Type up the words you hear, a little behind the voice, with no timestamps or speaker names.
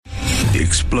The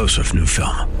explosive new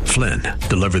film, Flynn,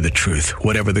 deliver the truth,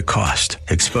 whatever the cost,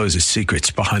 exposes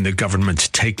secrets behind the government's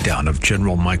takedown of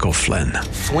General Michael Flynn.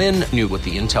 Flynn knew what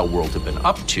the intel world had been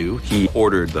up to. He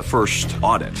ordered the first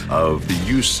audit of the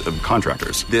use of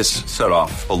contractors. This set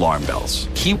off alarm bells.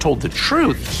 He told the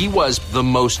truth. He was the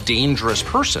most dangerous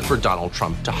person for Donald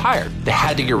Trump to hire. They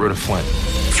had to get rid of Flynn.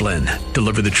 Flynn,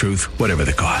 deliver the truth, whatever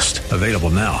the cost. Available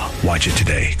now. Watch it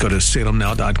today. Go to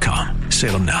salemnow.com.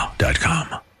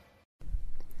 salemnow.com.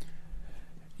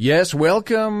 Yes,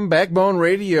 welcome Backbone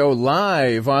Radio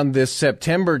live on this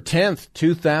September 10th,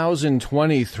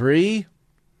 2023.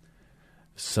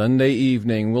 Sunday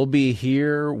evening, we'll be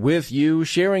here with you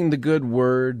sharing the good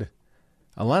word.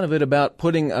 A lot of it about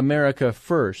putting America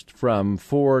first from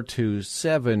 4 to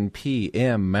 7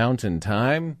 p.m. Mountain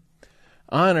Time.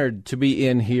 Honored to be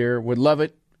in here. Would love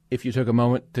it if you took a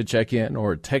moment to check in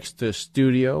or text the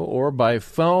studio or by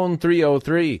phone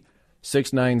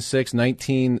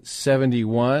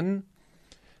 303-696-1971.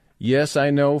 Yes,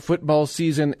 I know football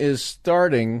season is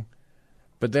starting,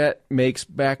 but that makes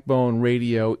Backbone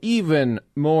Radio even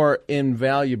more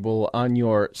invaluable on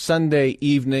your Sunday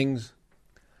evenings.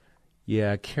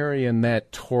 Yeah, carrying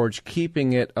that torch,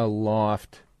 keeping it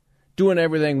aloft, doing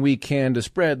everything we can to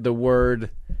spread the word,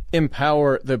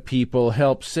 empower the people,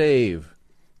 help save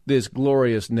this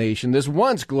glorious nation, this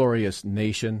once glorious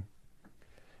nation.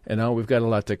 And we've got a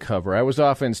lot to cover. I was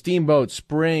off in Steamboat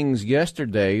Springs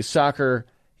yesterday, soccer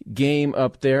game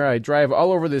up there. I drive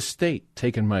all over this state,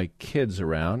 taking my kids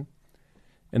around.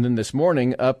 And then this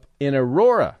morning up in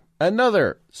Aurora,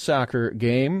 another soccer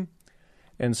game.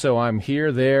 And so I'm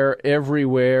here, there,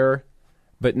 everywhere,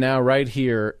 but now right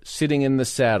here, sitting in the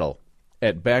saddle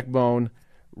at Backbone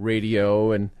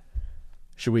Radio. And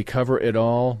should we cover it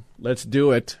all? Let's do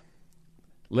it.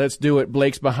 Let's do it.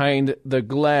 Blake's behind the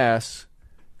glass.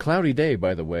 Cloudy day,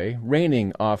 by the way,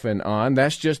 raining off and on.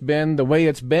 That's just been the way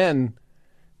it's been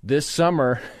this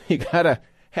summer. You got to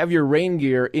have your rain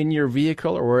gear in your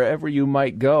vehicle or wherever you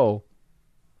might go.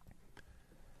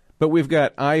 But we've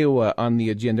got Iowa on the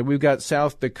agenda. We've got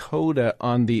South Dakota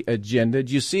on the agenda.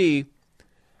 Did you see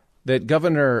that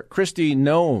Governor Kristi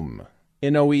Noem,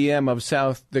 NOEM of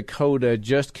South Dakota,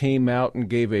 just came out and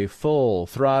gave a full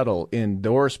throttle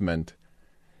endorsement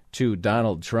to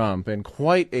Donald Trump, and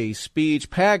quite a speech,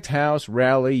 packed house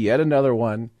rally, yet another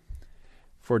one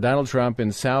for Donald Trump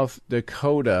in South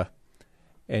Dakota.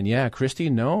 And yeah,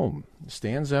 Kristi Noem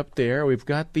stands up there. We've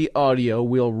got the audio.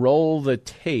 We'll roll the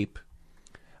tape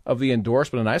of the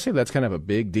endorsement, and I say that's kind of a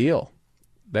big deal.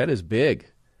 That is big.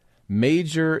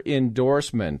 Major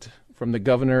endorsement from the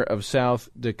governor of South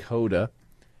Dakota.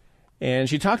 And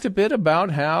she talked a bit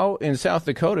about how in South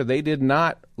Dakota they did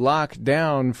not lock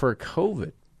down for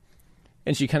COVID.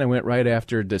 And she kind of went right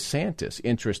after DeSantis,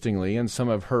 interestingly, in some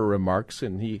of her remarks.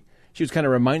 And she was kind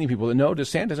of reminding people that, no,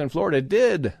 DeSantis in Florida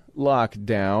did lock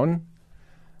down.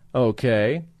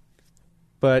 Okay.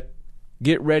 But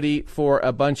get ready for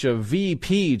a bunch of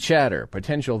VP chatter,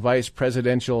 potential vice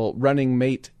presidential running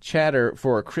mate chatter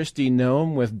for Kristi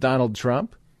Noem with Donald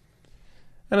Trump.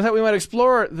 And I thought we might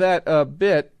explore that a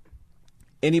bit.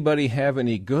 Anybody have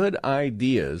any good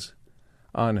ideas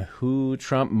on who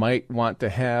Trump might want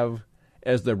to have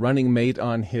as the running mate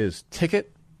on his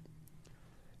ticket?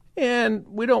 And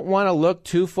we don't want to look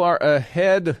too far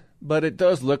ahead, but it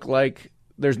does look like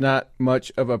there's not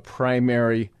much of a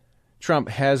primary. Trump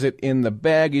has it in the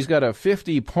bag. He's got a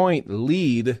 50-point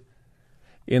lead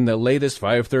in the latest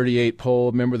 538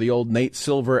 poll. Remember the old Nate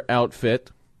Silver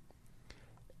outfit?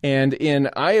 And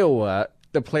in Iowa,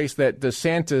 the place that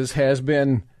DeSantis has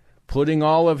been putting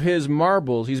all of his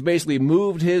marbles, he's basically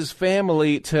moved his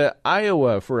family to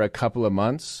Iowa for a couple of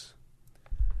months.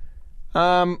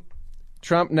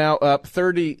 Trump now up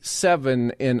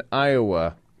 37 in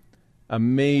Iowa.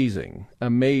 Amazing,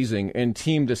 amazing. And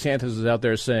Team DeSantis is out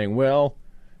there saying, well,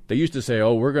 they used to say,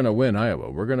 oh, we're going to win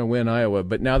Iowa. We're going to win Iowa.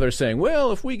 But now they're saying,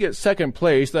 well, if we get second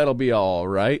place, that'll be all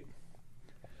right.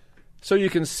 So you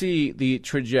can see the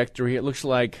trajectory. It looks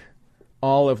like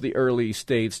all of the early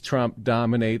states, Trump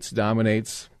dominates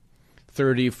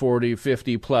 30, 40,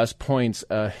 50-plus points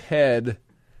ahead.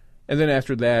 And then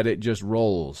after that, it just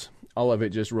rolls. All of it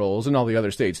just rolls. And all the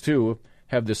other states, too,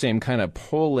 have the same kind of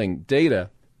polling data.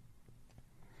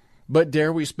 But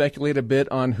dare we speculate a bit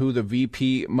on who the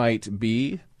VP might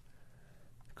be?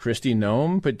 Kristi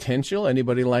Noem, potential?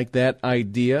 Anybody like that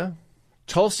idea?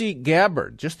 Tulsi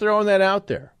Gabbard, just throwing that out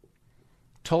there.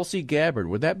 Tulsi Gabbard,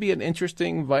 would that be an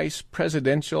interesting vice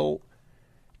presidential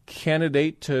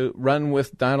candidate to run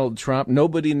with Donald Trump?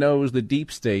 Nobody knows the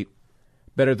deep state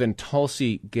better than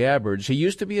Tulsi Gabbard. She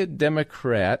used to be a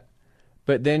Democrat,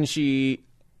 but then she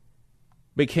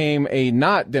became a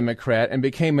not Democrat and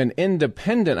became an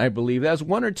independent, I believe. That was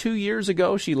 1 or 2 years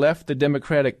ago. She left the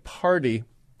Democratic Party.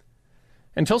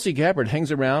 And Tulsi Gabbard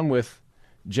hangs around with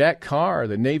Jack Carr,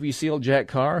 the Navy SEAL Jack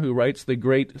Carr, who writes the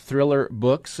great thriller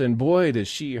books. And boy, does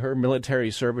she, her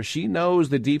military service, she knows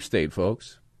the deep state,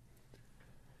 folks.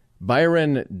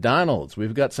 Byron Donalds.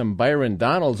 We've got some Byron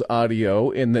Donalds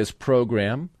audio in this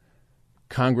program.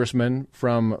 Congressman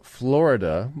from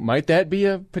Florida. Might that be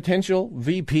a potential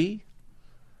VP?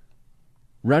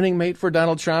 Running mate for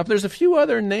Donald Trump? There's a few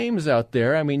other names out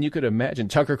there. I mean, you could imagine.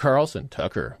 Tucker Carlson.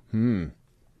 Tucker.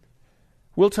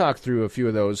 We'll talk through a few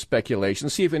of those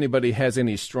speculations, see if anybody has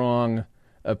any strong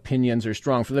opinions or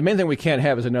strong. The main thing we can't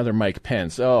have is another Mike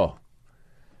Pence. Oh,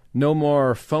 no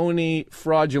more phony,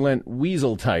 fraudulent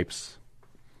weasel types,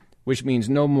 which means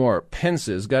no more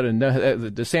Pences. Got to know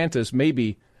DeSantis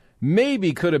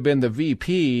maybe could have been the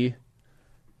VP,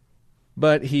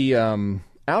 but he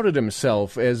outed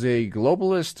himself as a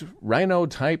globalist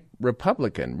rhino-type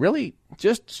Republican. Really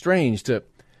just strange.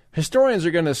 Historians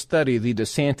are going to study the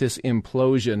DeSantis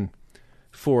implosion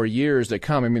for years to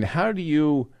come. I mean, how do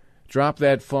you drop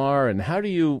that far, and how do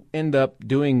you end up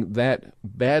doing that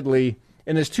badly?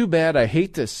 And it's too bad. I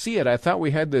hate to see it. I thought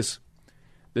we had this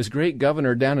great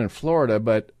governor down in Florida,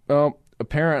 but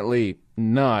apparently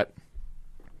not.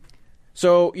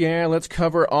 So, yeah, let's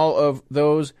cover all of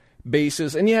those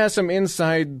bases. And, yeah, some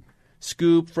inside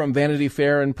scoop from Vanity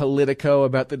Fair and Politico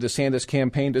about the DeSantis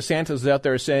campaign. DeSantis is out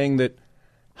there saying that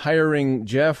hiring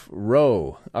Jeff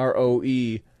Rowe,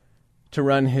 R-O-E, to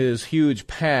run his huge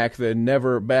PAC, the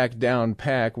Never Back Down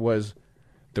PAC, was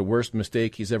the worst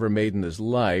mistake he's ever made in his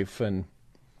life. And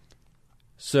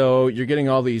so you're getting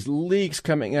all these leaks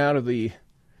coming out of the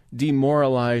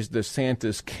demoralized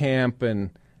DeSantis camp,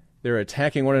 and they're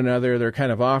attacking one another. They're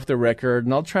kind of off the record.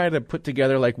 And I'll try to put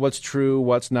together like what's true,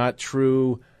 what's not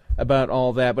true about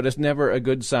all that. But it's never a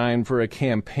good sign for a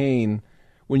campaign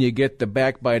when you get the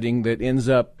backbiting that ends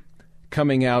up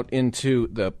coming out into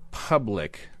the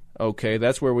public. Okay,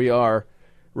 that's where we are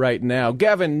right now.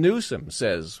 Gavin Newsom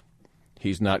says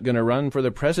he's not going to run for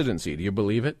the presidency. Do you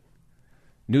believe it?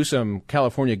 Newsom,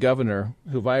 California governor,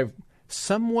 who I've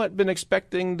somewhat been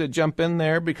expecting to jump in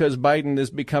there because Biden is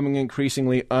becoming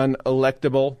increasingly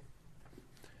unelectable.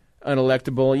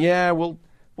 Yeah,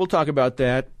 we'll talk about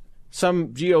that.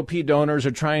 Some GOP donors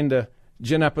are trying to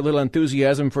gin up a little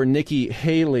enthusiasm for Nikki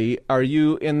Haley. Are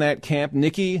you in that camp?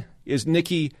 Nikki? Is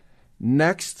Nikki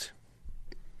next?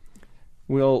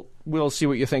 We'll see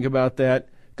what you think about that.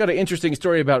 Got an interesting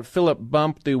story about Philip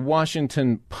Bump, the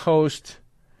Washington Post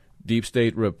deep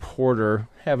state reporter,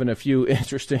 having a few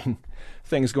interesting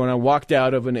things going on. Walked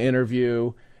out of an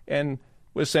interview and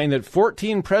was saying that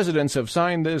 14 presidents have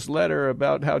signed this letter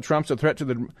about how Trump's a threat to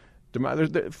the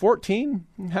democracy. 14?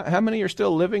 How many are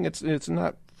still living? It's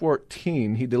not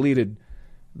 14. He deleted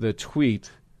the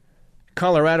tweet.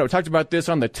 Colorado. Talked about this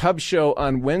on the Tubbs Show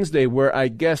on Wednesday, where I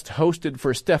guest hosted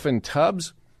for Stephen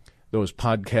Tubbs. Those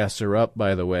podcasts are up,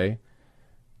 by the way.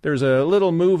 There's a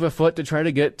little move afoot to try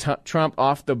to get Trump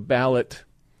off the ballot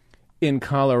in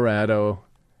Colorado.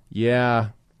 Yeah,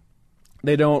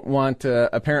 they don't want,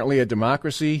 apparently, a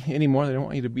democracy anymore. They don't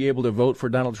want you to be able to vote for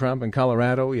Donald Trump in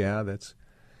Colorado. Yeah, that's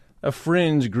a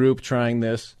fringe group trying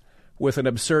this with an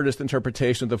absurdist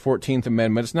interpretation of the 14th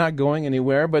Amendment. It's not going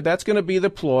anywhere, but that's going to be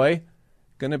the ploy.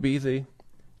 Going to be the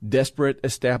desperate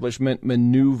establishment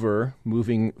maneuver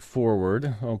moving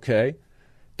forward. Okay.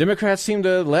 Democrats seems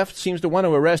to want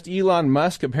to arrest Elon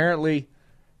Musk. Apparently,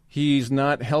 he's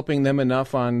not helping them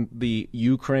enough on the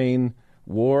Ukraine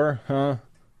war, huh?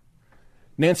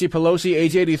 Nancy Pelosi,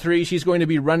 age 83, she's going to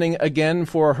be running again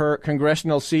for her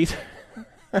congressional seat.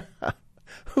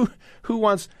 Who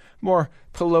wants more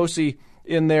Pelosi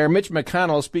in there? Mitch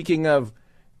McConnell, speaking of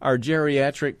our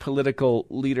geriatric political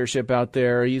leadership out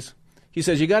there, he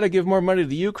says you got to give more money to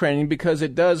the Ukraine because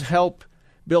it does help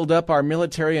build up our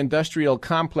military-industrial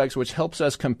complex, which helps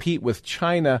us compete with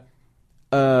China.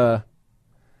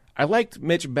 I liked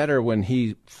Mitch better when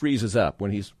he freezes up, when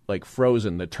he's like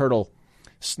frozen. The turtle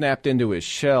snapped into his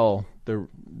shell. The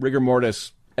rigor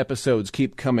mortis episodes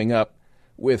keep coming up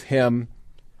with him.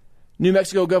 New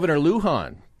Mexico Governor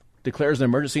Lujan declares an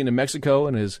emergency in New Mexico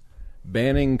and is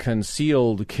banning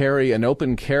concealed carry and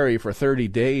open carry for 30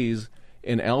 days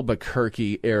in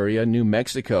Albuquerque area, New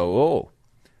Mexico. Oh,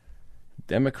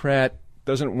 Democrat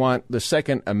doesn't want the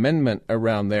Second Amendment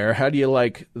around there. How do you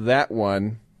like that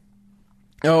one?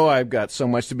 Oh, I've got so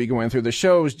much to be going through. The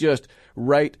shows just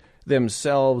write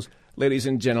themselves, ladies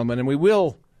and gentlemen, and we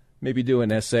will maybe do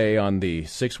an essay on the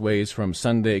 6 ways from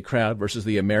Sunday crowd versus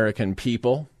the American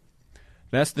people.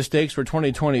 That's the stakes for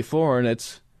 2024, and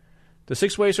it's The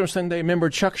Six Ways from Sunday, remember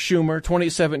Chuck Schumer,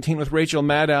 2017 with Rachel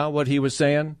Maddow, what he was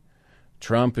saying?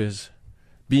 Trump is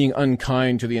being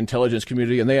unkind to the intelligence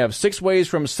community, and they have 6 ways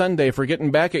from Sunday for getting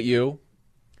back at you.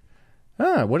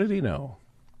 What did he know?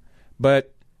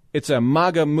 But it's a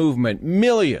MAGA movement,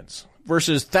 millions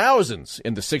versus thousands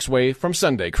in the 6 Way from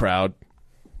Sunday crowd.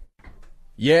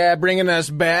 Yeah, bringing us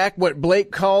back what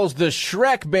Blake calls the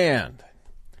Shrek Band,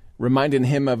 reminding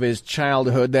him of his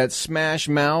childhood, that Smash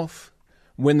Mouth.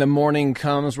 When the morning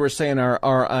comes, we're saying our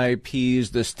RIPs.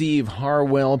 The Steve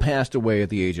Harwell passed away at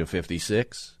the age of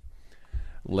 56.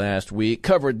 Last week,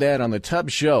 covered that on the Tubb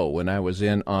Show when I was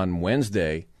in on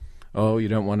Wednesday. Oh, you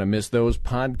don't want to miss those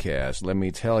podcasts, let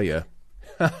me tell you.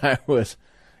 I was,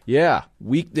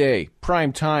 weekday,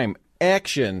 prime time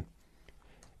action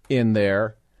in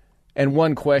there. And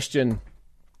one question,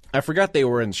 I forgot they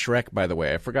were in Shrek, by the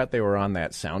way. I forgot they were on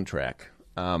that soundtrack.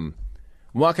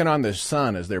 Walking on the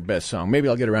Sun is their best song. Maybe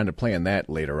I'll get around to playing that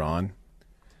later on.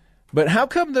 But how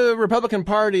come the Republican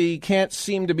Party can't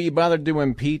seem to be bothered to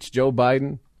impeach Joe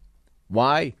Biden?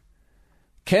 Why?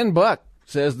 Ken Buck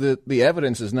says that the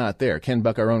evidence is not there. Ken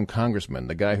Buck, our own congressman,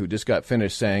 the guy who just got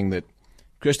finished saying that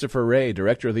Christopher Wray,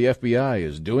 director of the FBI,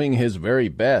 is doing his very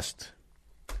best.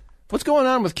 What's going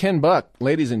on with Ken Buck,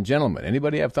 ladies and gentlemen?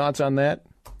 Anybody have thoughts on that?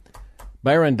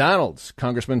 Byron Donalds,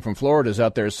 congressman from Florida, is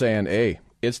out there saying, hey,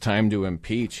 it's time to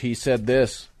impeach. He said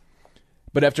this,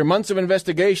 but after months of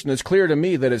investigation, it's clear to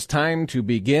me that it's time to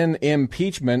begin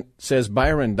impeachment, says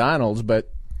Byron Donalds. But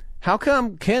how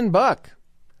come Ken Buck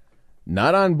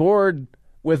not on board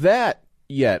with that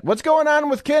yet? What's going on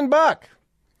with Ken Buck?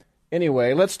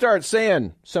 Anyway, let's start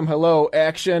saying some hello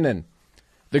action. And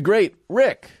the great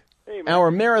Rick, hey,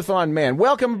 our marathon man.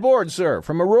 Welcome aboard, sir,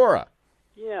 from Aurora.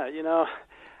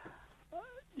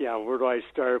 Yeah, where do I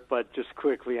start? But just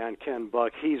quickly on Ken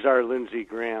Buck, he's our Lindsey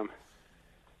Graham.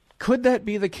 Could that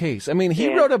be the case? I mean,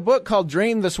 he wrote a book called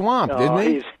Drain the Swamp,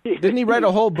 didn't he? Didn't he write a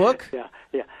whole book? Yeah.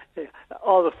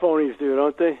 All the phonies do,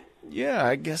 don't they? Yeah,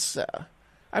 I guess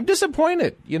I'm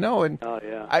disappointed, and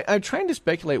I'm trying to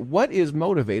speculate what is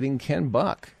motivating Ken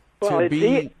Buck to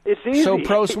be so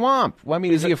pro-swamp. Well, I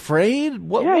mean, is he afraid?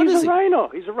 What he's is a rhino.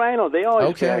 He's a rhino. They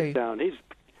always back down.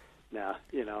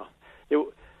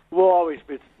 We'll always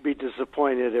be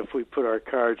disappointed if we put our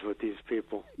cards with these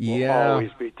people. We'll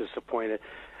always be disappointed.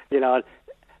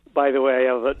 By the way,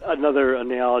 I have another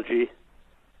analogy.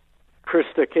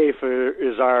 Krista Kafer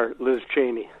is our Liz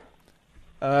Cheney.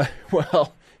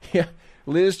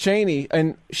 Liz Cheney.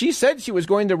 And she said she was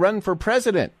going to run for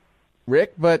president,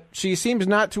 Rick, but she seems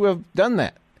not to have done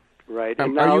that. Right. Are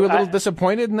you a little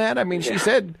disappointed in that? I mean, she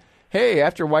said, hey,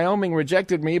 after Wyoming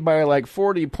rejected me by like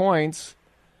 40 points,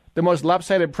 the most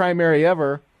lopsided primary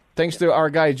ever, thanks to our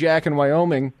guy Jack in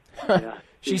Wyoming.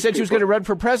 She said she was going to run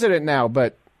for president now,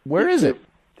 but where is it?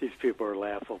 These people are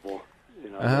laughable.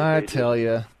 I tell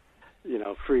you.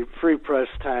 Free press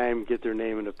time, get their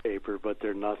name in the paper, but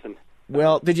they're nothing.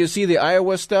 Well, did you see the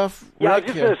Iowa stuff, Rick? Yeah, I was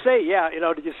just going to say,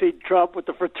 did you see Trump with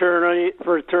the fraternity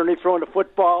throwing the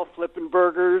football, flipping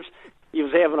burgers? He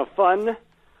was having a fun.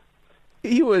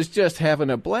 He was just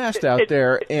having a blast out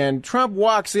there, and Trump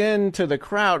walks into the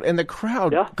crowd, and the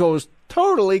crowd goes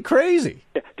totally crazy.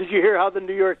 Yeah. Did you hear how the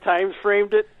New York Times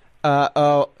framed it?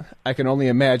 I can only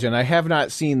imagine. I have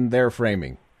not seen their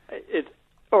framing.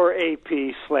 Or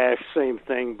AP/same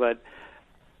thing, but,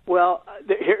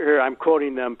 here I'm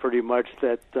quoting them pretty much,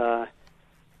 that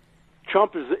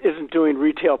Trump isn't doing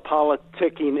retail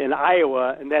politicking in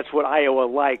Iowa, and that's what Iowa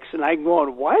likes. And I'm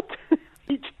going, what?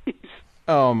 Jeez.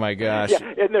 Oh my gosh!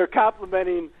 Yeah, and they're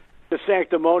complimenting the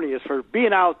sanctimonious for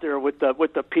being out there with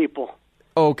the people.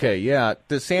 Okay, yeah.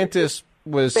 DeSantis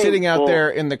was sitting out there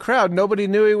in the crowd. Nobody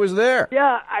knew he was there.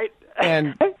 Yeah,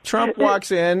 and Trump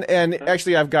walks in, and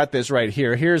actually, I've got this right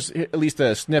here. Here's at least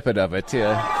a snippet of it.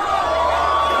 Trump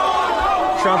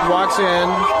walks in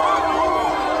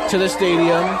to the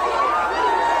stadium,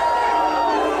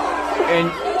 and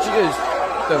just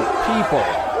the people.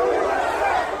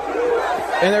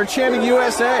 And they're chanting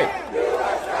USA.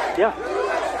 Yeah.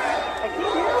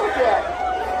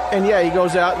 And he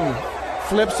goes out and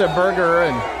flips a burger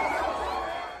and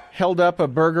held up a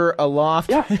burger aloft.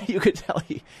 Yeah. You could tell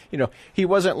he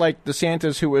wasn't like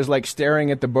DeSantis, who was like staring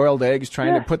at the boiled eggs,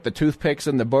 trying to put the toothpicks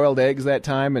in the boiled eggs that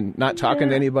time and not talking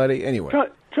to anybody. Anyway.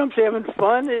 Trump's having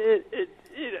fun.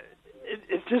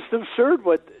 It's just absurd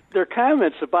what their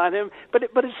comments about him, but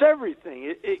it's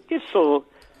everything. It gets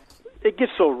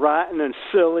so rotten and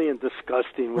silly and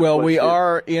disgusting. Well, we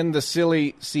are in the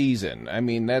silly season. I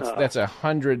mean, that's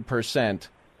 100%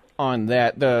 on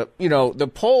that.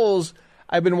 The polls,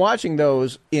 I've been watching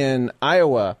those in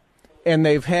Iowa, and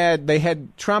they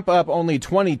had Trump up only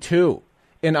 22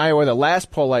 in Iowa, the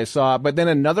last poll I saw, but then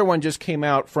another one just came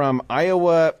out from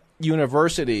Iowa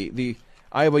University, the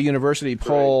Iowa University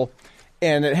poll,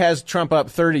 and it has Trump up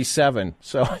 37.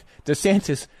 So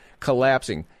DeSantis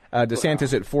collapsing.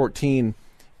 DeSantis at 14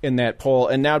 in that poll,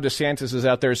 and now DeSantis is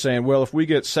out there saying, well, if we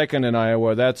get second in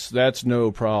Iowa, that's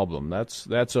no problem.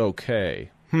 That's okay.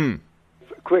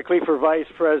 Quickly for vice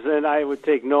president, I would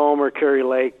take Noam or Kari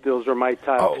Lake. Those are my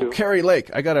top two. Kari Lake.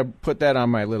 I got to put that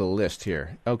on my little list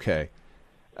here. Okay.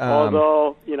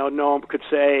 Although, Noam could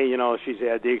say, she's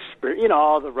had the experience,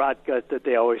 all the rot gut that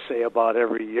they always say about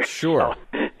every year. Sure.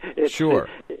 Sure.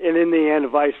 And in the end,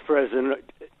 vice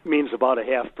president means about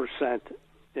 0.5%.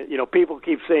 People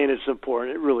keep saying it's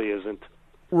important. It really isn't.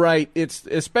 Right. It's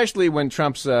especially when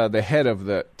Trump's the head of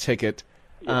the ticket.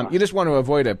 You just want to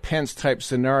avoid a Pence-type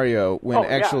scenario when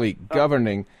actually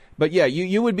governing. But, yeah,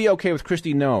 you would be okay with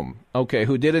Kristi Noem,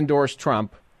 who did endorse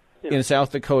Trump in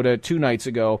South Dakota 2 nights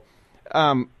ago.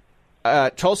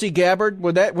 Tulsi Gabbard,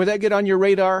 would that get on your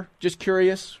radar? Just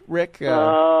curious, Rick.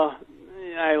 I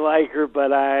like her,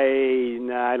 but I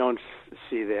don't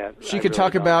see that. She could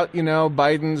talk about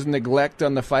Biden's neglect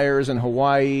on the fires in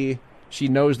Hawaii. She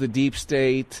knows the deep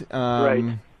state.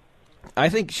 Right. I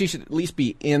think she should at least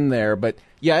be in there, but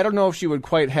yeah, I don't know if she would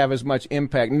quite have as much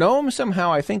impact. Noam,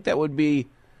 somehow, I think that would be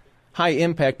high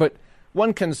impact. But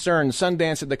one concern,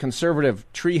 Sundance at the conservative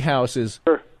treehouse is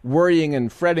worrying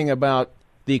and fretting about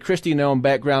the Kristi Noem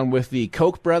background with the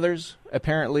Koch brothers.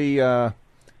 Apparently,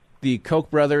 the Koch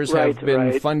brothers have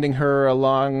been funding her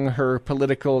along her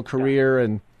political career,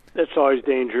 and that's always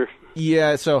danger.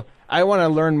 Yeah, so I want to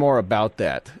learn more about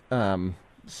that.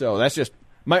 So that's just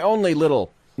my only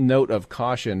little note of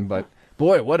caution. But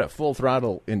boy, what a full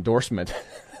throttle endorsement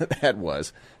that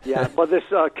was. Yeah, but this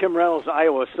Kim Reynolds,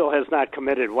 Iowa, still has not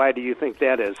committed. Why do you think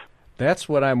that is? That's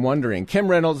what I'm wondering. Kim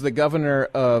Reynolds, the governor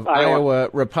of Iowa,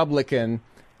 Republican,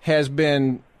 has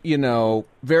been,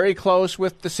 very close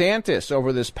with DeSantis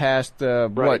over this past,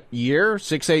 year,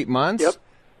 6-8 months? Yep.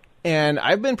 And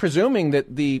I've been presuming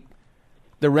that the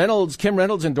Kim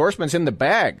Reynolds endorsement's in the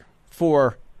bag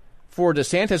for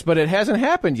DeSantis, but it hasn't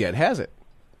happened yet, has it?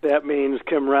 That means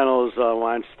Kim Reynolds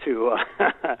wants to...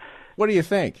 What do you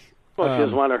think? Well, she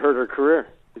doesn't want to hurt her career.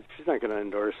 She's not going to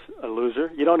endorse a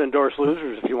loser. You don't endorse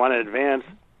losers if you want to advance.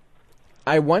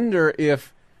 I wonder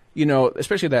if,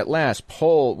 especially that last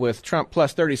poll with Trump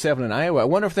plus 37 in Iowa, I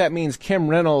wonder if that means Kim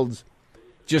Reynolds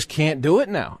just can't do it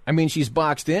now. I mean, she's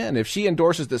boxed in. If she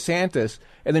endorses DeSantis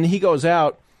and then he goes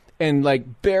out and,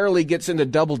 barely gets into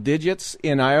double digits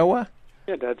in Iowa.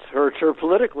 Yeah, that hurts her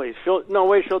politically. No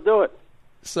way she'll do it.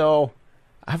 So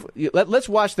let's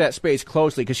watch that space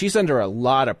closely because she's under a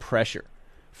lot of pressure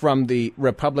from the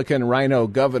Republican Rhino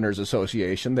Governors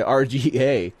Association, the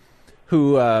RGA,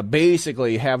 who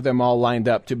basically have them all lined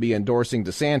up to be endorsing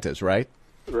DeSantis, right?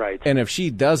 Right. And if she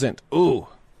doesn't,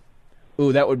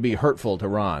 that would be hurtful to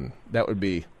Ron. That would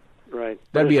be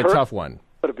That'd be a tough one.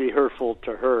 But it'd be hurtful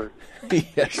to her.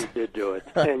 Yes. If she did do it.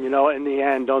 And in the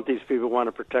end, don't these people want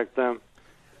to protect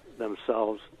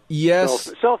themselves?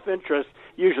 Yes. Self-interest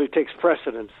usually takes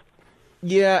precedence.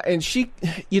 Yeah, and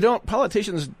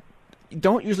politicians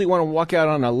don't usually want to walk out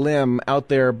on a limb out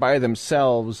there by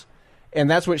themselves, and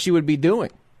that's what she would be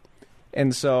doing.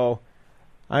 And so,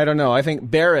 I don't know. I think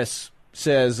Barris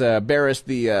says, the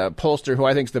pollster, who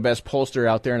I think is the best pollster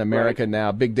out there in America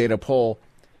now, Big Data Poll,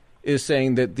 is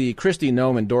saying that the Kristi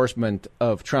Noem endorsement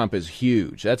of Trump is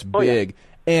huge. That's big. Yeah.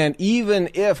 And even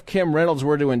if Kim Reynolds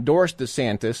were to endorse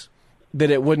DeSantis, that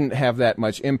it wouldn't have that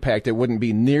much impact. It wouldn't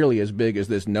be nearly as big as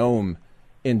this Noem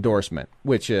endorsement,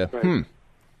 which kind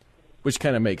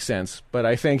of makes sense. But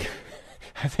I think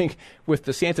with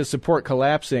DeSantis' support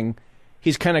collapsing,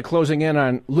 he's kind of closing in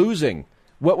on losing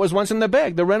what was once in the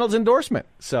bag, the Reynolds endorsement.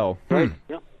 So,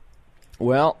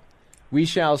 well, we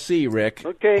shall see, Rick.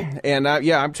 Okay. And,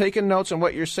 I'm taking notes on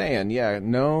what you're saying. Yeah,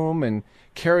 Noem and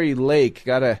Kari Lake.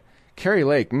 Kari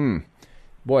Lake,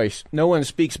 boy, no one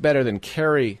speaks better than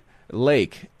Kari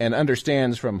Lake and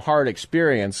understands from hard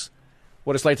experience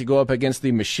what it's like to go up against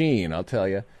the machine, I'll tell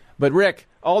you. But, Rick,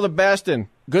 all the best and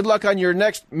good luck on your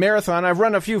next marathon. I've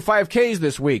run a few 5Ks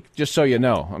this week, just so you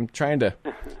know. I'm trying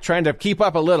to keep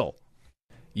up a little.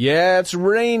 Yeah, it's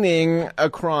raining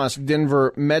across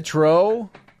Denver Metro,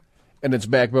 and it's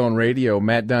Backbone Radio.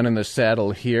 Matt Dunn in the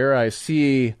saddle here. I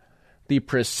see the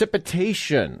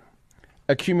precipitation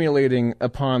accumulating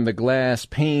upon the glass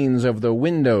panes of the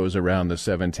windows around the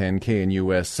 710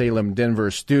 KNUS Salem,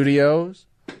 Denver studios.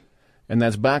 And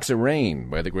that's Box of Rain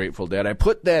by the Grateful Dead. I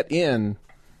put that in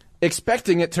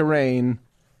expecting it to rain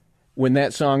when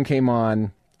that song came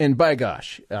on And by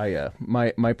gosh,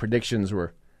 my predictions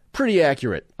were pretty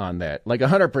accurate on that, like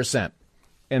 100%.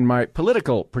 And my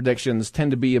political predictions tend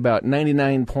to be about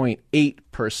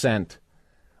 99.8%,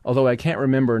 although I can't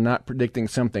remember not predicting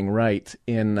something right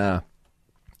in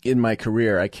my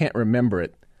career. I can't remember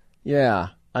it. Yeah,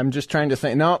 I'm just trying to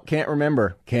think. No, can't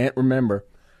remember.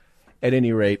 At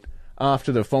any rate, off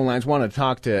to the phone lines. Want to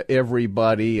talk to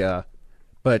everybody,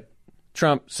 but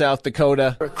Trump, South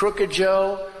Dakota. Crooked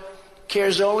Joe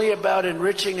cares only about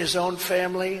enriching his own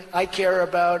family. I care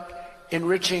about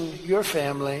enriching your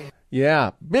family.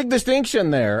 Yeah, big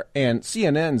distinction there. And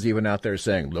CNN's even out there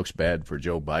saying, looks bad for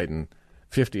Joe Biden.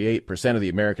 58% of the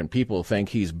American people think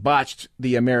he's botched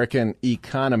the American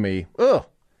economy. Ugh,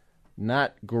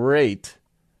 not great.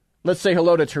 Let's say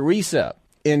hello to Teresa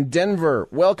in Denver.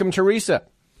 Welcome, Teresa.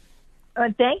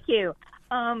 Thank you.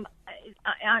 In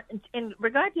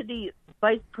regard to the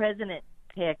vice president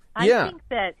pick, I think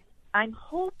that I'm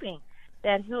hoping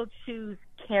that he'll choose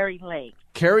Carrie Lake.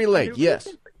 Carrie Lake, yes.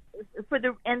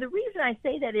 The reason I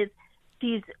say that is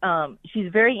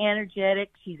she's very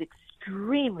energetic. She's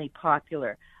extremely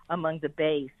popular among the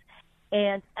base,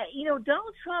 and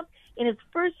Donald Trump in his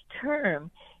first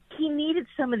term, he needed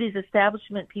some of these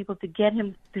establishment people to get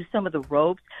him through some of the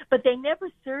ropes, but they never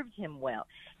served him well.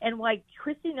 And while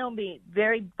Kristi Noem being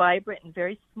very vibrant and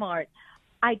very smart,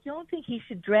 I don't think he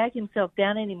should drag himself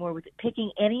down anymore with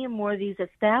picking any more of these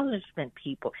establishment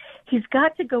people. He's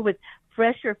got to go with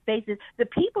fresher faces. The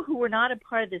people who were not a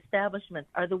part of the establishment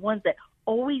are the ones that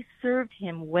always served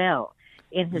him well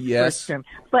in his first term,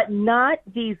 but not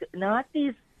these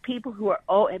people who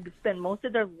have spent most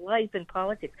of their life in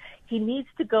politics. He needs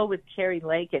to go with Carrie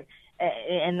Lake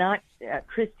and not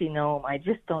Kristi Noem. I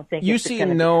just don't think you see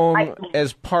Noem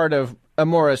as part of a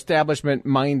more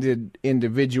establishment-minded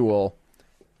individual.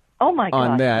 Oh my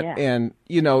God! On that, yeah. And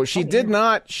she did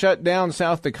not shut down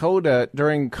South Dakota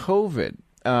during COVID.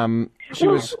 She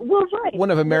was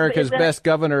one of America's best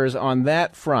governors on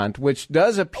that front, which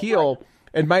does appeal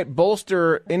and might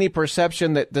bolster any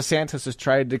perception that DeSantis has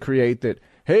tried to create that,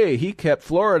 hey, he kept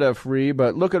Florida free,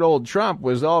 but look at old Trump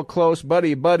was all close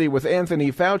buddy-buddy with Anthony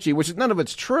Fauci, which none of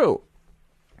it's true.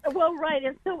 Well, right.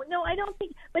 And so, no, I don't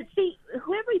think, but see,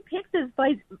 whoever he picks as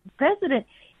vice president,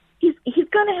 he's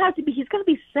going to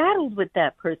be saddled with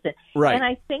that person. Right. And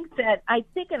I think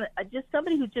just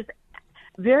somebody who's just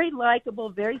very likable,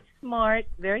 very smart,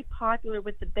 very popular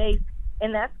with the base,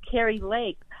 and that's Carrie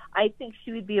Lake. I think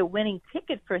she would be a winning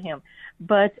ticket for him.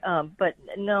 But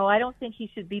no, I don't think he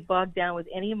should be bogged down with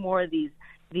any more of these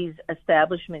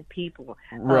establishment people.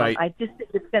 Right. I just think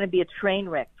it's going to be a train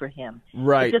wreck for him.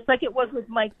 Right. Just like it was with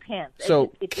Mike Pence.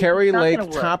 So Carrie Lake,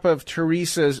 top of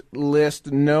Teresa's list,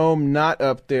 Noem not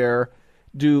up there.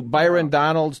 Do Byron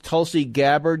Donalds, Tulsi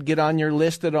Gabbard get on your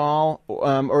list at all?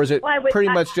 Or is it pretty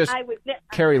much just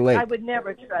Carrie Lake? I would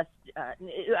never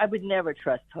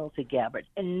trust Tulsi Gabbard,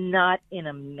 and not in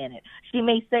a minute. She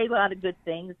may say a lot of good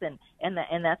things, and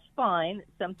that's fine.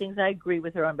 Some things I agree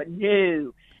with her on, but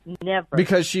no, never.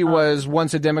 Because she was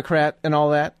once a Democrat and all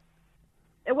that?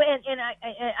 And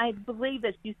I believe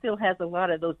that she still has a lot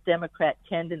of those Democrat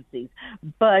tendencies,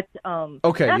 but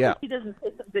that she doesn't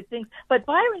say some good things. But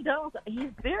Byron Donalds, he's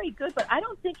very good, but I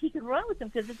don't think he can run with him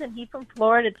because isn't he from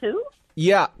Florida too?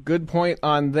 Yeah, good point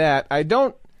on that. I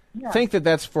don't think that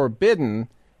that's forbidden,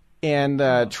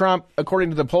 and Trump, according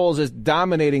to the polls, is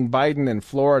dominating Biden in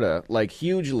Florida like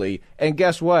hugely. And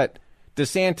guess what?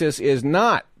 DeSantis is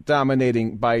not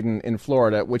dominating Biden in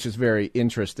Florida, which is very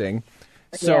interesting.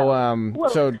 So,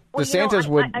 so DeSantis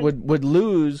would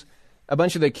lose a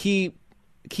bunch of the key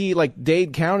like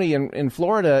Dade County in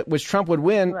Florida, which Trump would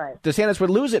win. Right. DeSantis would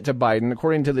lose it to Biden,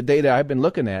 according to the data I've been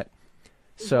looking at.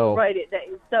 So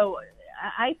So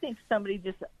I think somebody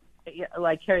just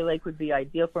like Carrie Lake would be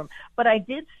ideal for him. But I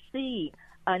did see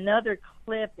another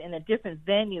clip in a different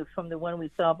venue from the one we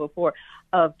saw before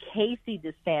of Casey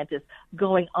DeSantis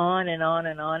going on and on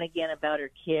and on again about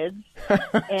her kids.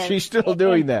 And, she's still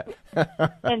doing that.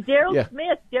 And Daryl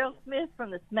Smith from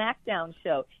the SmackDown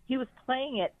show, he was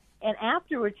playing it, and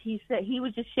afterwards he said he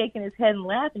was just shaking his head and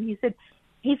laughing. He said,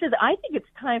 I think it's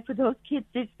time for those kids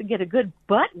just to get a good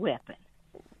butt whipping.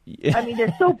 Yeah. I mean,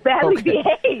 they're so badly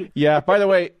behaved. Yeah. By the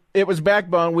way, it was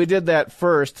Backbone. We did that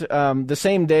first, the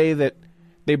same day that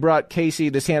they brought Casey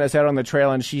DeSantis out on the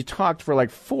trail, and she talked for like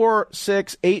 4,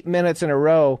 6, 8 minutes in a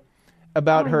row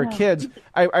about her kids.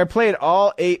 I played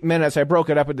all 8 minutes. I broke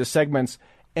it up into segments,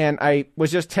 and I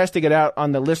was just testing it out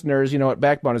on the listeners, at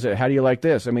Backbone. I said, how do you like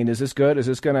this? I mean, is this good? Is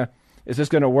this gonna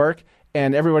work?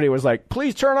 And everybody was like,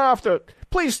 please turn off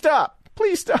please stop.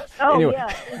 Please stop. Oh, anyway.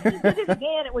 yeah. He did it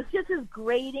again. It was just as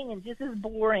grating and just as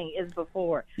boring as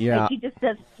before. Yeah. And she just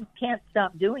can't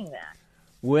stop doing that.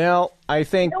 Well, I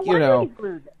think, He's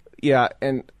losing. Yeah,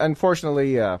 and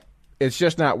unfortunately, it's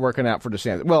just not working out for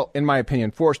DeSantis. Well, in my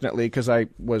opinion, fortunately, because I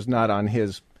was not on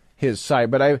his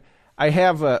side. But I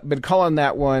have been calling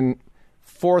that one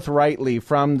forthrightly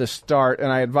from the start,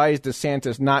 and I advised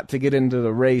DeSantis not to get into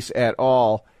the race at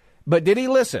all. But did he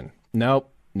listen?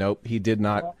 Nope, he did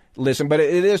not listen. But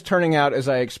it is turning out as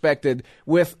I expected.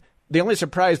 With the only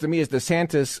surprise to me is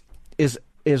DeSantis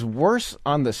is worse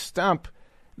on the stump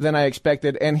than I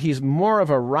expected, and he's more of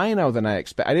a rhino than I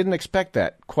expect. I didn't expect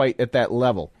that quite at that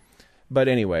level. But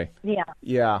anyway.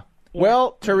 Yeah.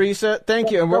 Well, Teresa,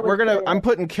 thank you. And we're gonna. I'm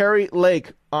putting Carrie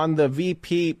Lake on the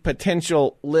VP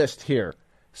potential list here.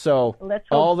 So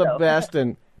all the best,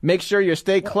 and make sure you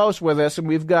stay close with us. And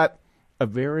we've got a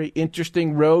very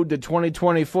interesting road to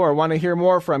 2024. I want to hear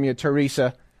more from you,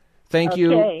 Teresa. Thank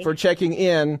you for checking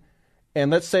in. And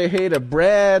let's say hey to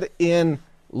Brad in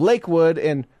Lakewood.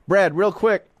 And Brad, real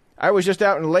quick, I was just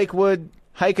out in Lakewood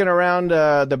hiking around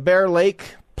the Bear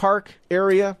Lake Park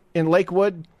area in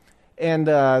Lakewood, and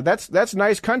that's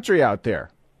nice country out there.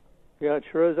 Yeah, it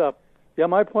sure is up. Yeah,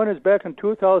 my point is back in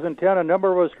 2010, a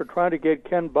number of us were trying to get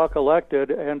Ken Buck elected,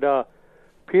 and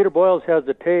Peter Boyles has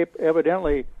the tape.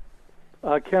 Evidently,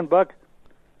 Ken Buck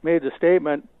made the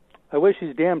statement, I wish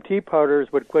these damn Tea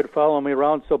Partiers would quit following me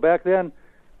around. So back then,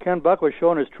 Ken Buck was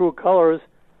showing his true colors,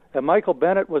 and Michael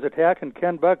Bennett was attacking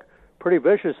Ken Buck pretty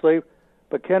viciously,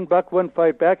 but Ken Buck wouldn't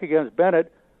fight back against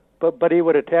Bennett, but he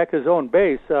would attack his own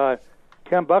base.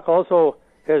 Ken Buck also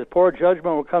has poor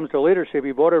judgment when it comes to leadership.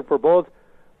 He voted for both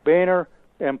Boehner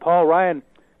and Paul Ryan,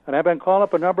 and I've been calling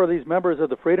up a number of these members of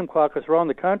the Freedom Caucus around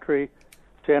the country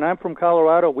saying, I'm from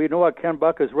Colorado, we know what Ken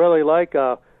Buck is really like.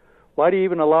 Why do you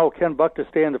even allow Ken Buck to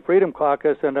stay in the Freedom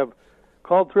Caucus? And I've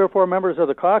called 3 or 4 members of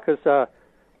the caucus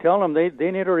telling them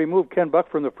they need to remove Ken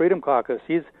Buck from the Freedom Caucus.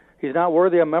 He's not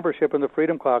worthy of membership in the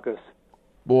Freedom Caucus.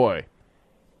 Boy,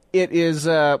 it is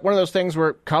one of those things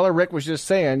where Caller Rick was just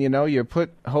saying, you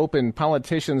put hope in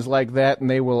politicians like that and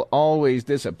they will always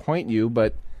disappoint you,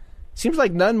 but it seems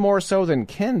like none more so than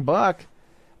Ken Buck.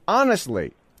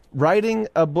 Honestly, writing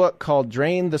a book called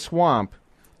Drain the Swamp,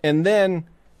 and then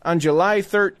on July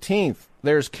 13th,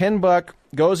 there's Ken Buck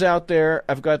goes out there.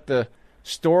 I've got the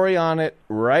story on it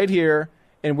right here,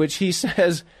 in which he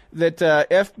says that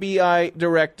FBI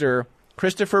Director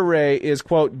Christopher Wray is,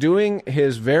 quote, doing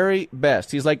his very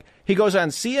best. He goes on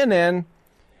CNN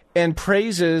and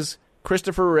praises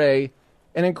Christopher Wray,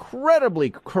 an incredibly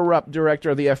corrupt director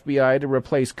of the FBI, to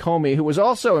replace Comey, who was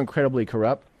also incredibly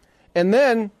corrupt. And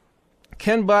then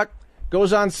Ken Buck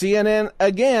goes on CNN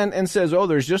again and says,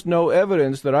 there's just no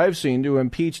evidence that I've seen to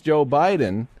impeach Joe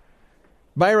Biden.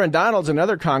 Byron Donalds and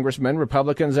other congressmen,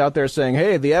 Republicans out there saying,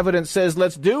 hey, the evidence says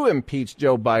let's impeach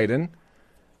Joe Biden.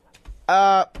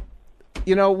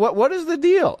 What is the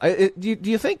deal? Do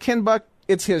you think Ken Buck,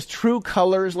 it's his true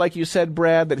colors, like you said,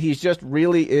 Brad, that he's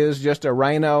really is just a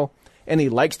rhino, and he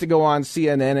likes to go on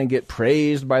CNN and get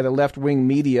praised by the left-wing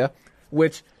media,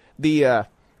 which the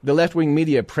left-wing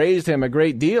media praised him a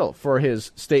great deal for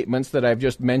his statements that I've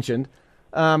just mentioned?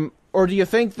 Or do you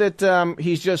think that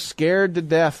he's just scared to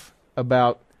death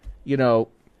about,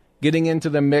 getting into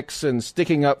the mix and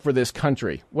sticking up for this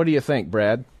country? What do you think,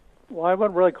 Brad? Well, I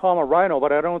wouldn't really call him a rhino,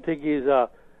 but I don't think he's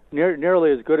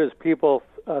nearly as good as people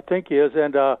think he is.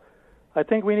 And I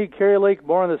think we need Carrie Lake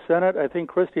more in the Senate. I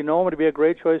think Kristi Noem would be a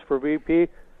great choice for VP.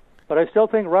 But I still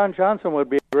think Ron Johnson would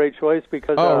be a great choice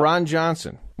because... Ron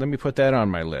Johnson. Let me put that on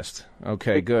my list.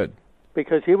 Okay, good.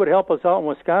 Because he would help us out in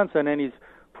Wisconsin, and he's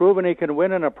proven he can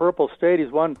win in a purple state.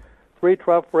 He's won 3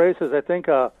 tough races. I think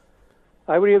I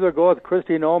would either go with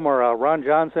Kristi Noem or Ron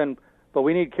Johnson, but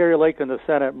we need Carrie Lake in the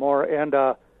Senate more. And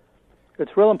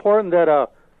it's real important that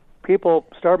people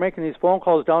start making these phone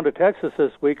calls down to Texas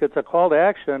this week. It's a call to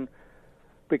action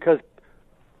because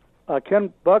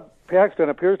Ken Buck Paxton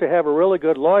appears to have a really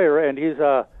good lawyer, and he's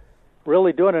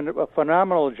really doing a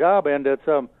phenomenal job. And it's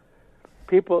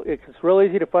it's real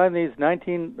easy to find these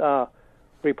 19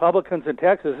 Republicans in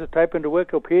Texas. Just type into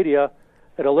Wikipedia,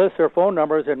 it'll list their phone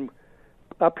numbers. And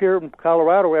up here in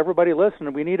Colorado, everybody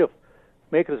listen. We need to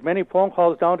make as many phone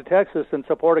calls down to Texas in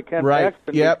support of Ken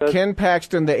Paxton. Yep, Ken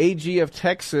Paxton, the AG of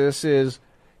Texas, is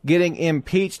getting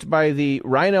impeached by the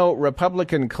Rhino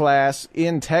Republican class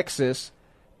in Texas.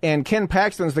 And Ken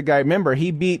Paxton's the guy, remember,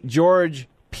 he beat George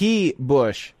P.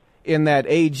 Bush in that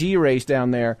AG race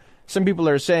down there. Some people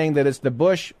are saying that it's the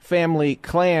Bush family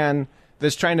clan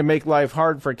that's trying to make life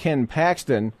hard for Ken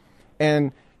Paxton.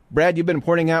 And, Brad, you've been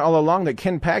pointing out all along that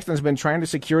Ken Paxton's been trying to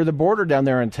secure the border down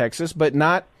there in Texas, but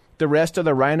not the rest of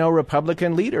the Rhino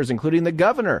Republican leaders, including the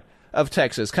governor of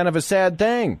Texas. Kind of a sad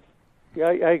thing. Yeah,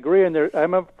 I agree. And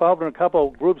I'm involved in a couple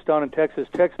of groups down in Texas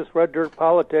Red Dirt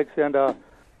Politics, and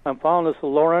I'm following this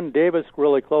Lauren Davis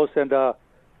really close, and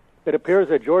it appears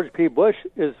that George P. Bush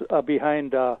is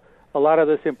behind a lot of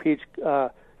this impeached Ken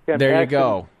There you Paxton.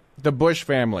 go. The Bush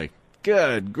family.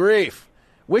 Good grief.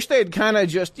 Wish they'd kind of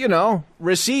just,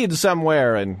 recede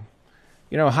somewhere and,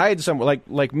 hide somewhere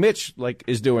like Mitch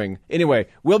is doing. Anyway,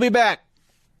 we'll be back.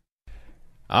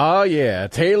 Oh, yeah.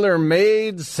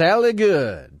 Tailor-Made Sally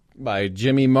Good by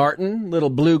Jimmy Martin. Little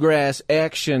bluegrass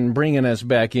action bringing us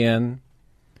back in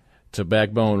to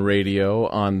Backbone Radio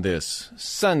on this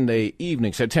Sunday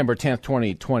evening, September 10th,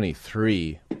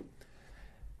 2023.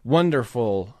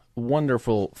 Wonderful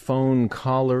phone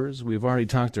callers. We've already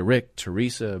talked to Rick,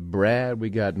 Teresa, Brad. We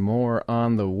got more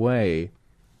on the way.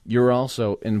 You're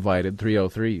also invited,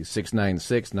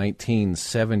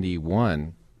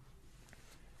 303-696-1971.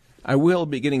 I will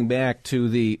be getting back to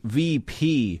the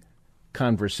VP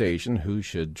conversation. Who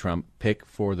should Trump pick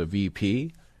for the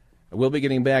VP? We'll be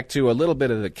getting back to a little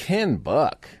bit of the Ken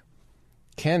Buck.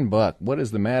 Ken Buck, what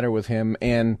is the matter with him?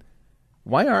 And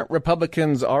why aren't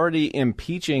Republicans already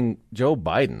impeaching Joe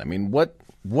Biden? I mean, what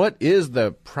is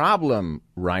the problem,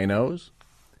 rhinos?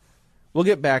 We'll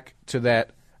get back to that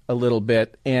a little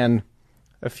bit. And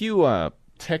a few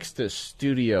text to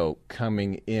studio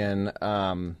coming in.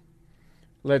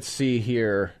 Let's see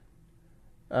here.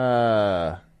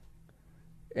 And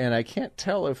I can't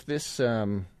tell if this...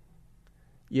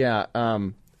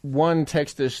 one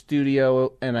text to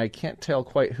studio, and I can't tell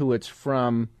quite who it's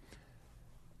from.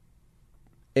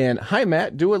 And, hi,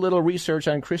 Matt, do a little research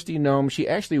on Kristi Noem. She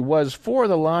actually was for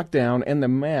the lockdown and the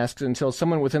masks until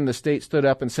someone within the state stood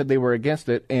up and said they were against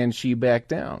it, and she backed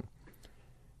down.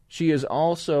 She is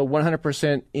also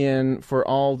 100% in for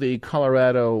all the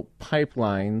Colorado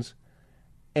pipelines.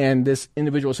 And this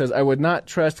individual says, I would not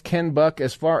trust Ken Buck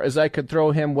as far as I could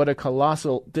throw him. What a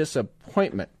colossal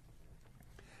disappointment.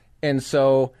 And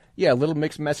so, yeah, little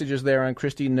mixed messages there on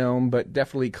Kristi Noem, but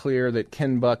definitely clear that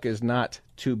Ken Buck is not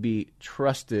to be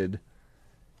trusted.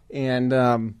 And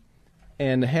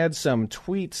had some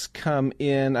tweets come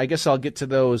in. I guess I'll get to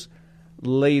those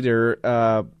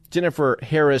later. Jennifer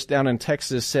Harris down in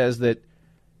Texas says that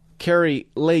Carrie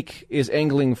Lake is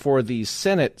angling for the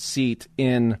Senate seat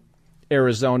in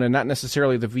Arizona, not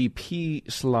necessarily the VP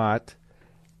slot.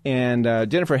 And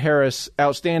Jennifer Harris,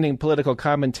 outstanding political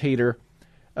commentator.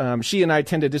 She and I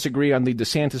tend to disagree on the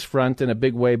DeSantis front in a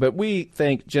big way, but we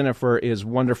think Jennifer is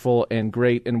wonderful and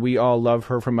great, and we all love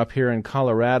her from up here in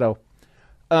Colorado.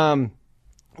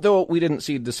 Though we didn't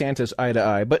see DeSantis eye to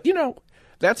eye, but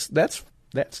that's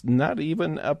not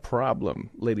even a problem,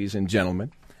 ladies and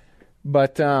gentlemen.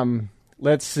 But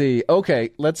let's see.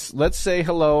 Okay, let's say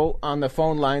hello on the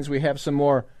phone lines. We have some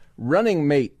more running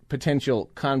mate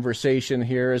potential conversation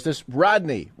here. Is this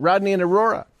Rodney? Rodney and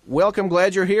Aurora. Welcome.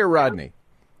 Glad you're here, Rodney.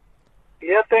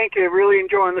 Yeah, thank you. Really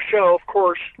enjoying the show, of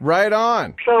course. Right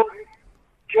on. So,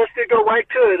 just to go right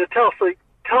to it, Tulsi,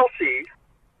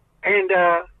 and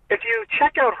if you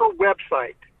check out her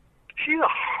website, she's a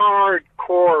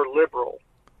hardcore liberal.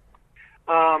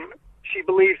 She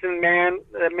believes in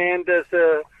that man does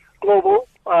global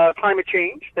climate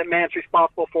change, that man's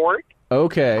responsible for it.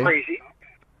 Okay. Crazy,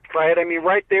 right? I mean,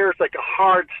 right there is like a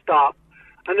hard stop.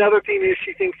 Another thing is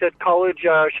she thinks that college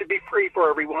should be free for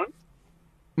everyone.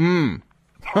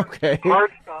 Okay.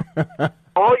 Hard stop.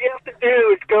 All you have to do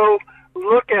is go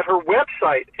look at her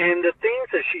website and the things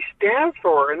that she stands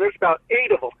for, and there's about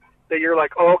 8 of them that you're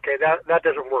like, oh, okay, that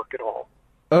doesn't work at all.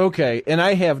 Okay, and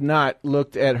I have not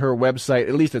looked at her website.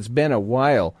 At least it's been a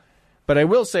while. But I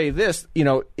will say this,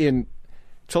 in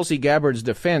Tulsi Gabbard's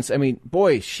defense, I mean,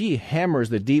 boy, she hammers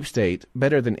the deep state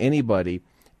better than anybody.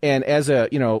 And as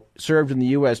served in the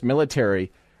U.S.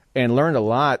 military and learned a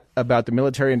lot about the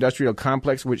military-industrial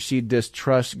complex, which she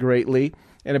distrusts greatly,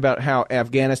 and about how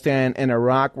Afghanistan and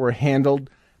Iraq were handled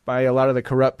by a lot of the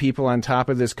corrupt people on top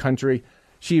of this country.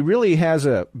 She really has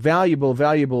a valuable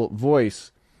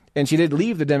voice. And she did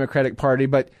leave the Democratic Party.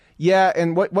 But, yeah,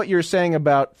 and what you're saying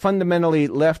about fundamentally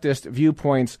leftist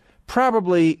viewpoints,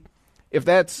 probably, if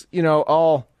that's,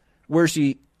 all where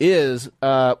she is,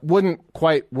 wouldn't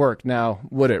quite work now,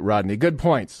 would it, Rodney? Good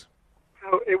points.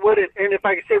 No, it wouldn't. And if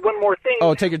I could say one more thing.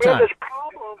 Oh, take your time. We have this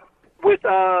problem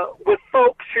with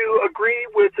folks who agree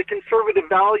with the conservative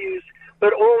values,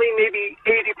 but only maybe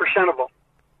 80% of them.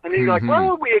 And then you're like,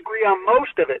 well, we agree on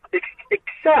most of it,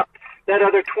 except that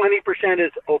other 20%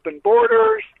 is open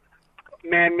borders,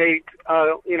 man-made,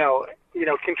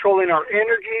 controlling our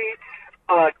energy,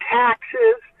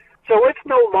 taxes, So it's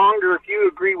no longer, if you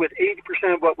agree with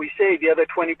 80% of what we say, the other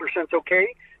 20% is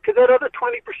okay, because that other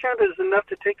 20% is enough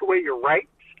to take away your rights,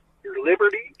 your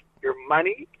liberty, your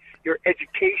money, your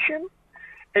education.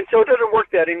 And so it doesn't work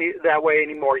that way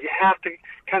anymore. You have to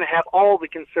kind of have all the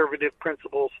conservative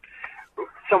principles.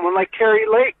 Someone like Carrie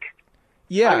Lake.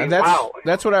 Yeah, I mean,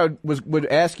 that's what I would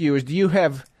ask you is, do you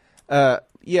have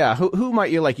who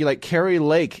might you like? You like Carrie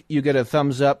Lake, you get a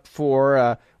thumbs up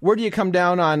for. Where do you come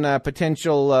down on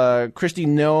potential Kristi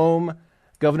Noem,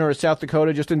 governor of South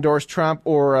Dakota, just endorsed Trump,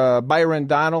 or Byron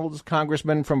Donalds,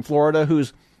 congressman from Florida,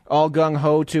 who's all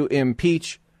gung-ho to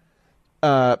impeach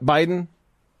Biden?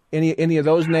 Any of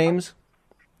those names?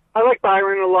 I like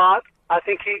Byron a lot. I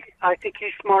think he's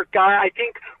a smart guy. I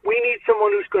think we need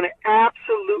someone who's going to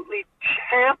absolutely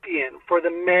champion for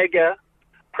the mega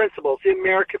principles, the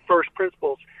America First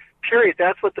principles. Period.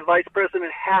 That's what the vice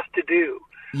president has to do.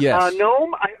 Yes.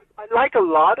 Noam, I like a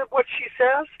lot of what she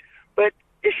says, but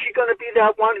is she going to be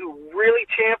that one who really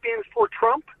champions for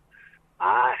Trump?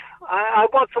 I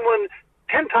want someone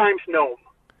 10 times Noam.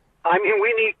 I mean,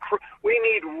 we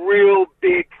need real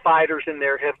big fighters in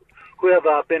there who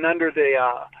have been under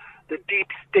the deep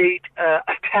state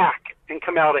attack and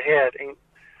come out ahead. And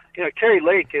Carrie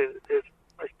Lake is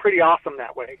pretty awesome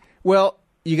that way. Well,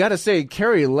 you got to say,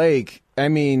 Carrie Lake, I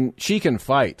mean, she can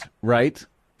fight, right?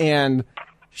 And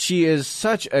she is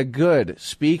such a good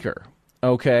speaker,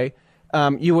 okay?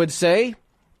 You would say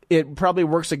it probably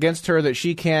works against her that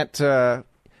she can't,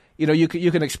 you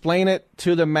can explain it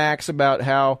to the max about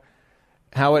how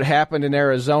it happened in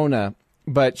Arizona,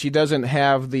 but she doesn't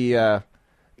have the,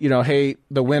 hey,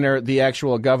 the winner, the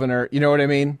actual governor, you know what I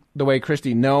mean? The way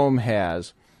Kristi Noem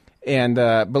has. And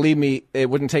believe me, it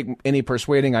wouldn't take any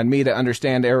persuading on me to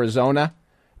understand Arizona.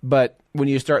 But when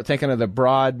you start thinking of the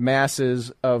broad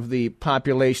masses of the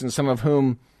population, some of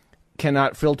whom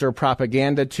cannot filter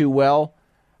propaganda too well,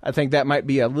 I think that might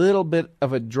be a little bit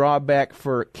of a drawback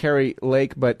for Carrie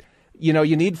Lake. But,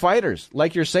 you need fighters,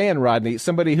 like you're saying, Rodney,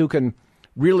 somebody who can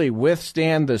really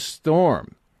withstand the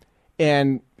storm.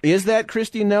 And is that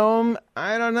Kristi Noem?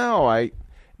 I don't know.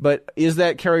 But is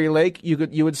that Carrie Lake?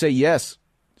 You would say yes.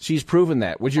 She's proven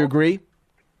that. Would you agree?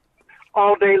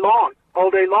 All day long.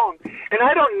 And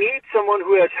I don't need someone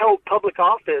who has held public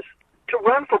office to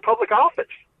run for public office.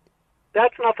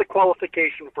 That's not the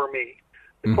qualification for me.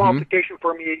 The qualification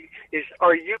for me is,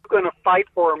 are you going to fight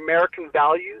for American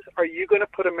values? Are you going to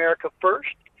put America first?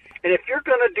 And if you're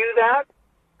going to do that,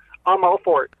 I'm all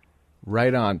for it.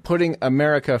 Right on. Putting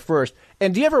America first.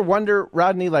 And do you ever wonder,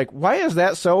 Rodney, why is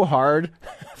that so hard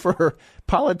for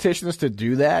politicians to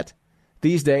do that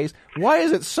these days? Why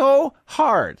is it so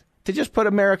hard to just put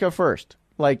America first?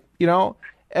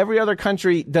 Every other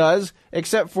country does,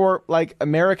 except for,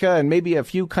 America and maybe a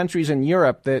few countries in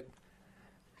Europe that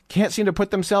can't seem to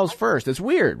put themselves first. It's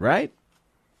weird, right?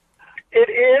 It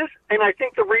is, and I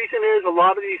think the reason is a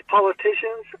lot of these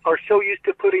politicians are so used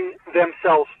to putting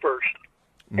themselves first.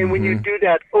 And when you do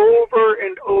that over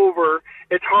and over,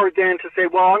 it's hard then to say,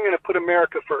 well, I'm going to put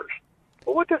America first.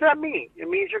 Well, what does that mean? It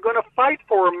means you're going to fight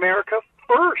for America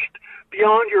first,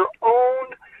 beyond your own,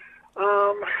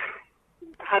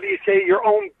 your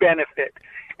own benefit.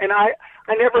 And I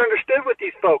never understood with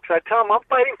these folks. I tell them, I'm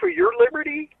fighting for your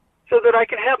liberty so that I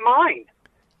can have mine.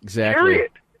 Exactly.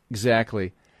 Period.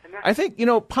 Exactly. I think,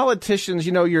 politicians,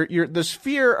 the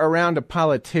sphere around a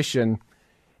politician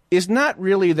is not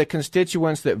really the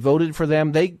constituents that voted for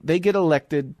them. They get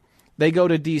elected, they go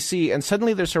to D.C., and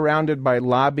suddenly they're surrounded by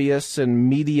lobbyists and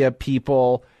media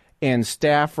people and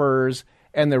staffers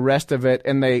and the rest of it.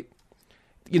 And they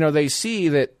see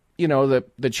that, the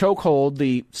chokehold,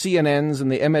 the CNNs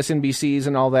and the MSNBCs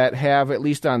and all that have, at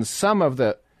least on some of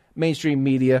the mainstream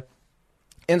media.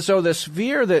 And so the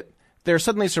sphere that they're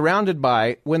suddenly surrounded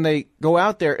by when they go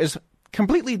out there is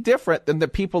completely different than the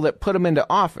people that put them into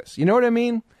office. You know what I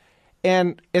mean?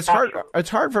 And it's hard.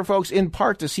 It's hard for folks in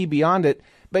part to see beyond it,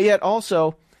 but yet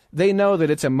also they know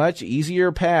that it's a much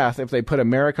easier path if they put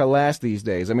America last these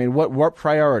days. I mean, what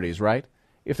priorities, right?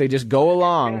 If they just go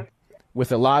along with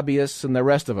the lobbyists and the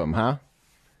rest of them, huh?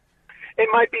 It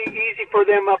might be easy for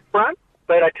them up front,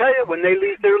 but I tell you, when they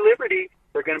lose their liberty,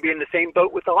 they're going to be in the same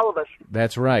boat with all of us.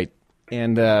 That's right.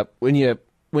 And when you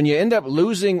end up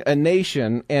losing a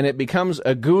nation and it becomes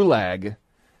a gulag,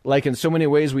 like in so many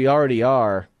ways we already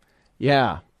are, it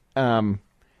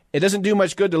doesn't do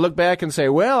much good to look back and say,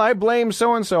 well, I blame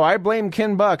so-and-so, I blame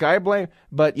Ken Buck,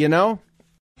 but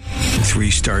 3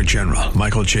 3-star general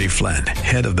Michael J. Flynn,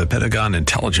 head of the Pentagon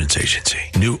Intelligence Agency,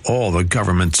 knew all the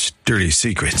government's dirty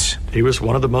secrets. He was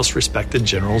one of the most respected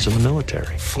generals in the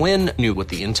military. Flynn knew what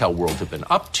the intel world had been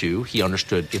up to. He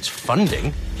understood its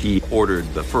funding. He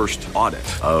ordered the first audit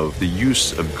of the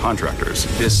use of contractors.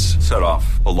 This set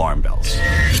off alarm bells.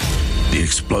 The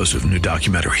explosive new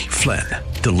documentary, Flynn,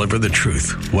 Deliver the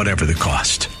Truth, Whatever the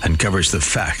Cost, uncovers the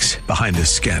facts behind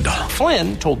this scandal.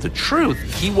 Flynn told the truth.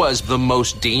 He was the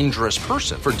most dangerous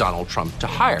person for Donald Trump to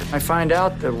hire. I find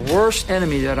out the worst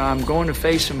enemy that I'm going to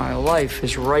face in my life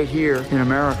is right here in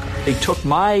America. They took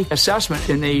my assessment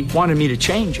and they wanted me to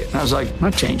change it. And I was like, I'm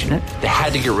not changing it. They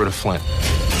had to get rid of Flynn.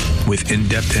 With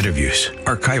in-depth interviews,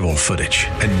 archival footage,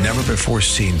 and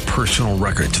never-before-seen personal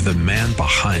records of the man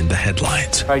behind the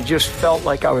headlines. I just felt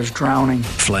like I was drowning.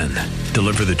 Flynn,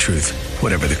 Deliver the Truth,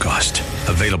 Whatever the Cost.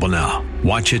 Available now.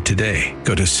 Watch it today.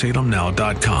 Go to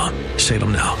salemnow.com.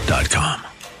 salemnow.com.